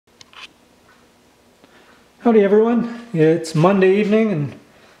Howdy everyone, it's Monday evening and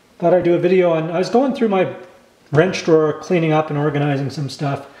thought I'd do a video on, I was going through my wrench drawer cleaning up and organizing some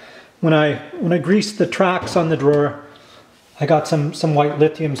stuff. When I greased the tracks on the drawer, I got some white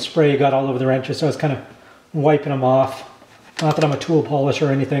lithium spray got all over the wrenches, so I was kind of wiping them off. Not that I'm a tool polisher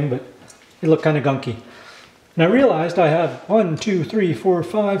or anything, but it looked kind of gunky. And I realized I have 1, 2, 3, 4,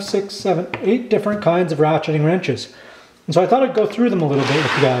 5, 6, 7, 8 different kinds of ratcheting wrenches. And so I thought I'd go through them a little bit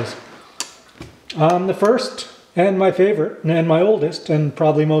with you guys. The first and my favorite and my oldest and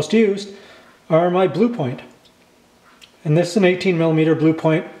probably most used are my Blue Point. And this is an 18mm Blue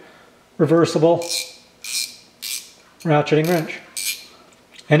Point reversible ratcheting wrench.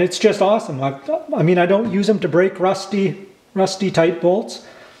 And it's just awesome. I mean, I don't use them to break rusty tight bolts,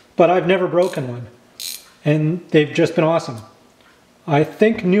 but I've never broken one. And they've just been awesome. I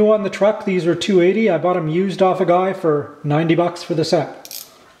think new on the truck, these are $280. I bought them used off a guy for 90 bucks for the set.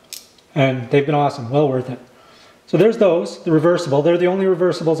 And they've been awesome, well worth it. So there's those, the reversible. They're the only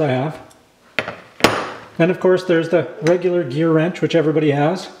reversibles I have. And of course there's the regular Gearwrench, which everybody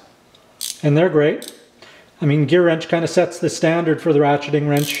has. And they're great. I mean, Gearwrench kind of sets the standard for the ratcheting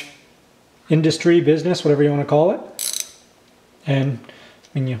wrench industry, business, whatever you want to call it. And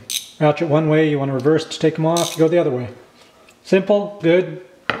I mean, you ratchet one way, you want to reverse to take them off, you go the other way. Simple, good,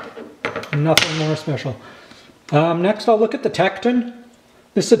 nothing more special. Next I'll look at the Tekton.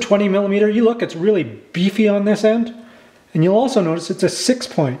 This is a 20mm. You look, it's really beefy on this end. And you'll also notice it's a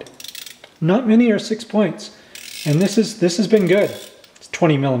 6-point. Not many are 6 points. And this has been good. It's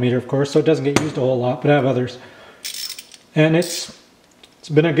 20mm, of course, so it doesn't get used a whole lot, but I have others. And it's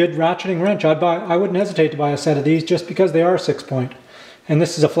been a good ratcheting wrench. I wouldn't hesitate to buy a set of these just because they are 6-point. And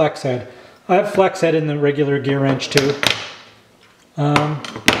this is a flex head. I have flex head in the regular Gearwrench too.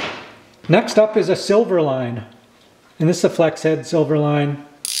 Next up is a Silverline. And this is a flex head Silverline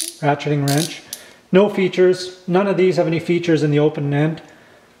ratcheting wrench. No features. None of these have any features in the open end.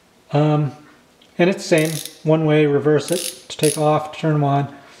 And it's the same. One way, reverse it to take off, to turn them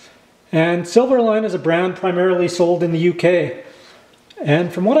on. And Silverline is a brand primarily sold in the UK.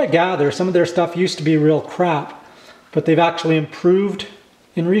 And from what I gather, some of their stuff used to be real crap. But they've actually improved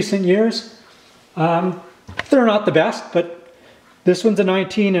in recent years. They're not the best, but this one's a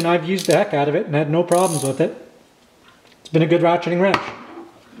 19 and I've used the heck out of it and had no problems with it. It's been a good ratcheting wrench.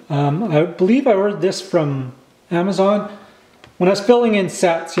 I believe I ordered this from Amazon. When I was filling in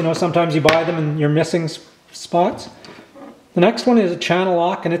sets, you know, sometimes you buy them and you're missing spots. The next one is a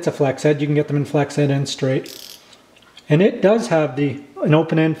Channellock and it's a flex head. You can get them in flex head and straight. And it does have an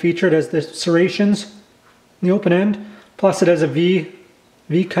open end feature. It has the serrations in the open end. Plus it has a V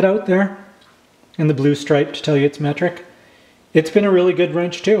cutout there. And the blue stripe to tell you it's metric. It's been a really good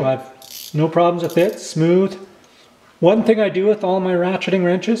wrench too. I've no problems with it. Smooth. One thing I do with all my ratcheting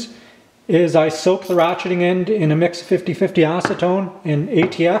wrenches is I soak the ratcheting end in a mix of 50/50 acetone and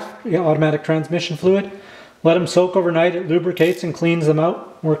ATF, automatic transmission fluid. Let them soak overnight. It lubricates and cleans them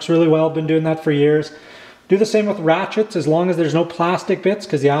out. Works really well. Been doing that for years. Do the same with ratchets as long as there's no plastic bits,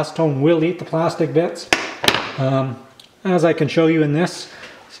 because the acetone will eat the plastic bits. As I can show you in this.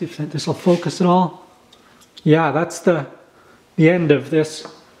 See if this will focus at all. Yeah, that's the end of this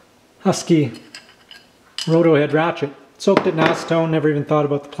Husky roto head ratchet. Soaked it in acetone, never even thought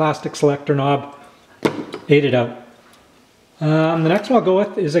about the plastic selector knob. Ate it out. The next one I'll go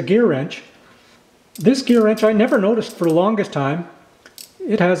with is a Gearwrench. This Gearwrench I never noticed for the longest time.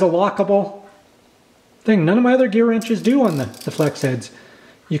 It has a lockable thing. None of my other Gearwrenches do on the flex heads.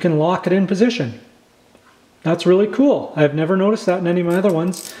 You can lock it in position. That's really cool. I've never noticed that in any of my other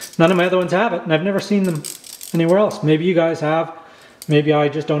ones. None of my other ones have it, and I've never seen them anywhere else. Maybe you guys have. Maybe I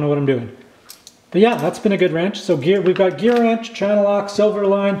just don't know what I'm doing. But yeah, that's been a good wrench. So we've got Gearwrench, Channellock,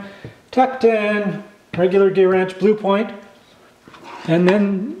 Silverline, Tekton, regular Gearwrench, Blue Point. And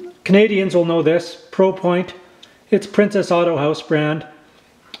then Canadians will know this, Pro Point. It's Princess Auto House brand.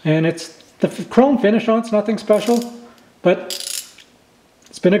 And it's the chrome finish on it's nothing special, but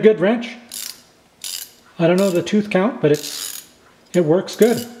it's been a good wrench. I don't know the tooth count, but it works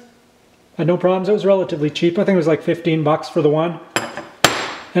good. I had no problems. It was relatively cheap. I think it was like 15 bucks for the one.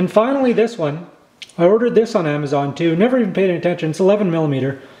 And finally this one. I ordered this on Amazon too. Never even paid any attention. It's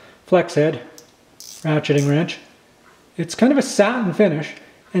 11mm flex head ratcheting wrench. It's kind of a satin finish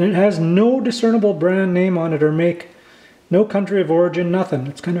and it has no discernible brand name on it or make. No country of origin, nothing.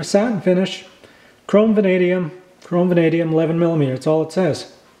 It's kind of a satin finish. Chrome vanadium 11mm. That's all it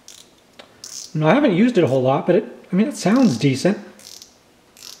says. Now, I haven't used it a whole lot, but it sounds decent.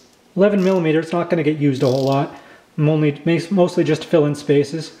 11mm, it's not going to get used a whole lot. Mostly just to fill in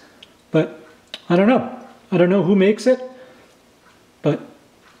spaces. But I don't know. I don't know who makes it, but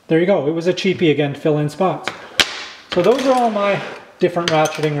there you go. It was a cheapie again to fill in spots. So those are all my different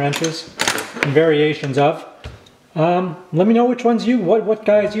ratcheting wrenches and variations of. Let me know which ones what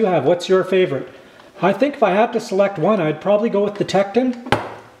guys you have. What's your favorite? I think if I had to select one, I'd probably go with the Tekton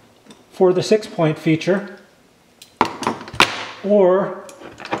for the 6-point feature, or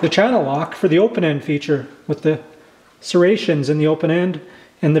the Channellock for the open end feature with the serrations in the open end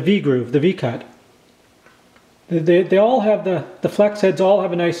and the V-groove, the V-cut. They all have the flex heads all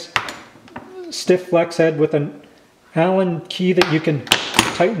have a nice stiff flex head with an Allen key that you can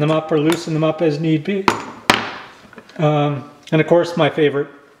tighten them up or loosen them up as need be. And of course my favorite,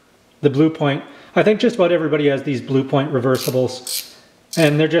 the Blue Point. I think just about everybody has these Blue Point reversibles,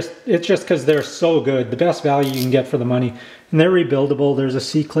 and it's just because they're so good. The best value you can get for the money. And they're rebuildable. There's a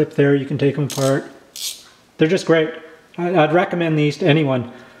C-clip there, you can take them apart. They're just great. I'd recommend these to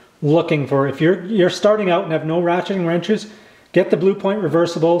anyone looking for, if you're starting out and have no ratcheting wrenches, get the Blue Point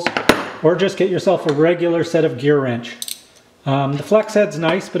reversibles, or just get yourself a regular set of Gearwrench. The flex head's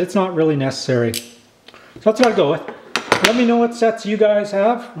nice, but it's not really necessary. So that's what I'd go with. Let me know what sets you guys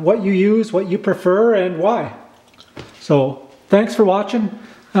have, what you use, what you prefer, and why. So, thanks for watching.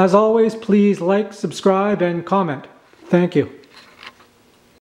 As always, please like, subscribe, and comment. Thank you.